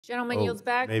Gentleman yields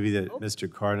back. Maybe that Mr.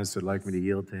 Cárdenas would like me to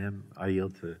yield to him. I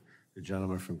yield to the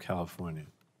gentleman from California.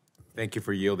 Thank you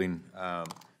for yielding.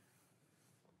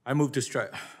 I move to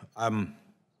strike.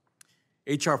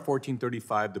 H.R.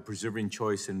 1435, the Preserving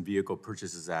Choice in Vehicle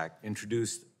Purchases Act,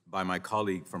 introduced by my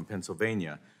colleague from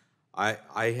Pennsylvania.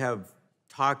 I have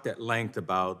talked at length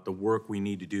about the work we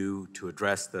need to do to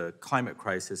address the climate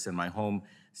crisis, and my home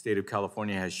state of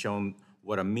California has shown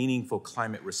what a meaningful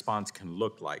climate response can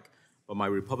look like. But my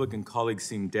Republican colleagues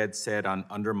seem dead set on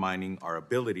undermining our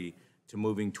ability to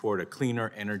moving toward a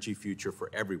cleaner energy future for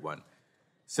everyone.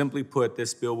 Simply put,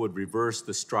 this bill would reverse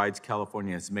the strides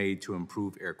California has made to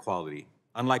improve air quality.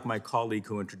 Unlike my colleague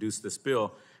who introduced this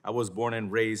bill, I was born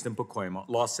and raised in Pacoima,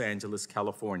 Los Angeles,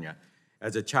 California.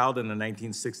 As a child in the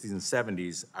 1960s and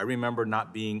 70s, I remember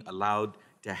not being allowed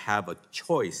to have a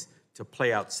choice to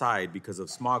play outside because of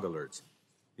smog alerts.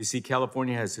 You see,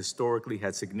 California has historically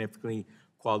had significantly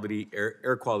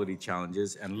air quality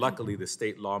challenges, and luckily the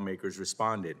state lawmakers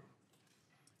responded.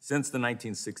 Since the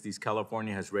 1960s,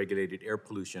 California has regulated air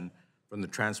pollution from the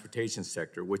transportation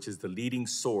sector, which is the leading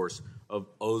source of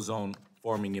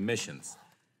ozone-forming emissions.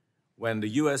 When the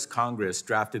U.S. Congress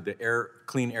drafted the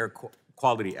Clean Air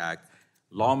Quality Act,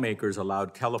 lawmakers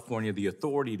allowed California the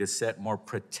authority to set more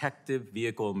protective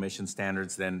vehicle emission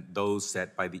standards than those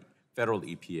set by the federal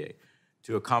EPA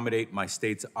to accommodate my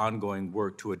state's ongoing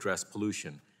work to address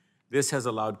pollution. This has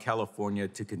allowed California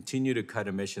to continue to cut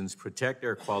emissions, protect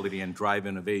air quality, and drive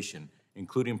innovation,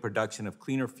 including production of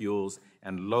cleaner fuels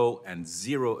and low and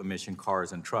zero emission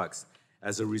cars and trucks.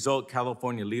 As a result,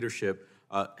 California leadership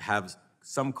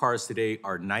some cars today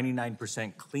are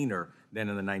 99% cleaner than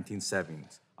in the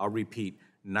 1970s. I'll repeat,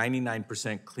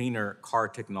 99% cleaner car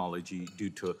technology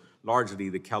due to largely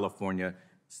the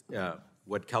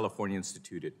what California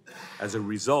instituted. As a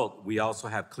result, we also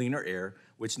have cleaner air,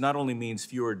 which not only means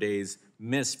fewer days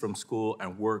missed from school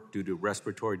and work due to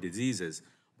respiratory diseases,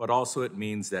 but also it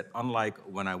means that unlike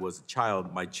when I was a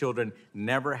child, my children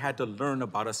never had to learn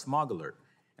about a smog alert.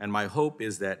 And my hope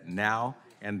is that now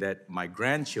and that my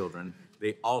grandchildren,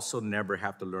 they also never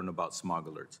have to learn about smog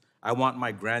alerts. I want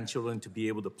my grandchildren to be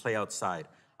able to play outside.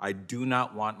 I do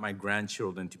not want my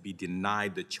grandchildren to be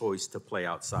denied the choice to play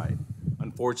outside.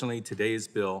 Unfortunately, today's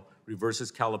bill reverses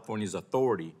California's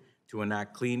authority to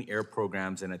enact clean air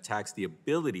programs and attacks the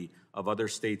ability of other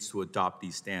states to adopt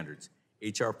these standards.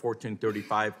 H.R.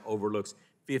 1435 overlooks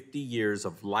 50 years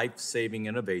of life-saving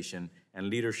innovation and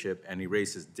leadership and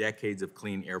erases decades of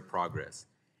clean air progress.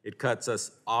 It cuts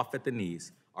us off at the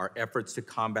knees, our efforts to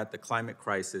combat the climate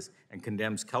crisis, and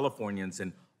condemns Californians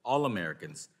and all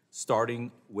Americans,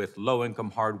 starting with low-income,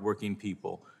 hard-working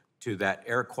people, to that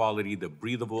air quality, the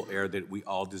breathable air that we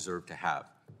all deserve to have.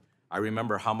 I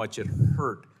remember how much it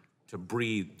hurt to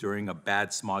breathe during a bad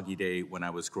smoggy day when I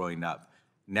was growing up.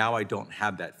 Now I don't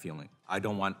have that feeling. I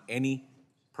don't want any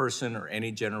person or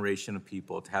any generation of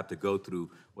people to have to go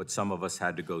through what some of us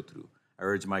had to go through. I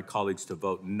urge my colleagues to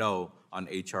vote no on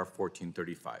H.R.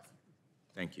 1435.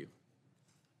 Thank you.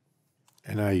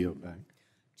 And I yield back.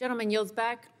 Gentleman yields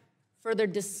back. Further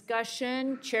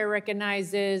discussion. Chair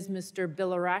recognizes Mr.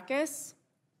 Bilirakis.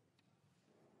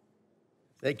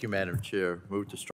 Thank you, Madam Chair. Move to strike.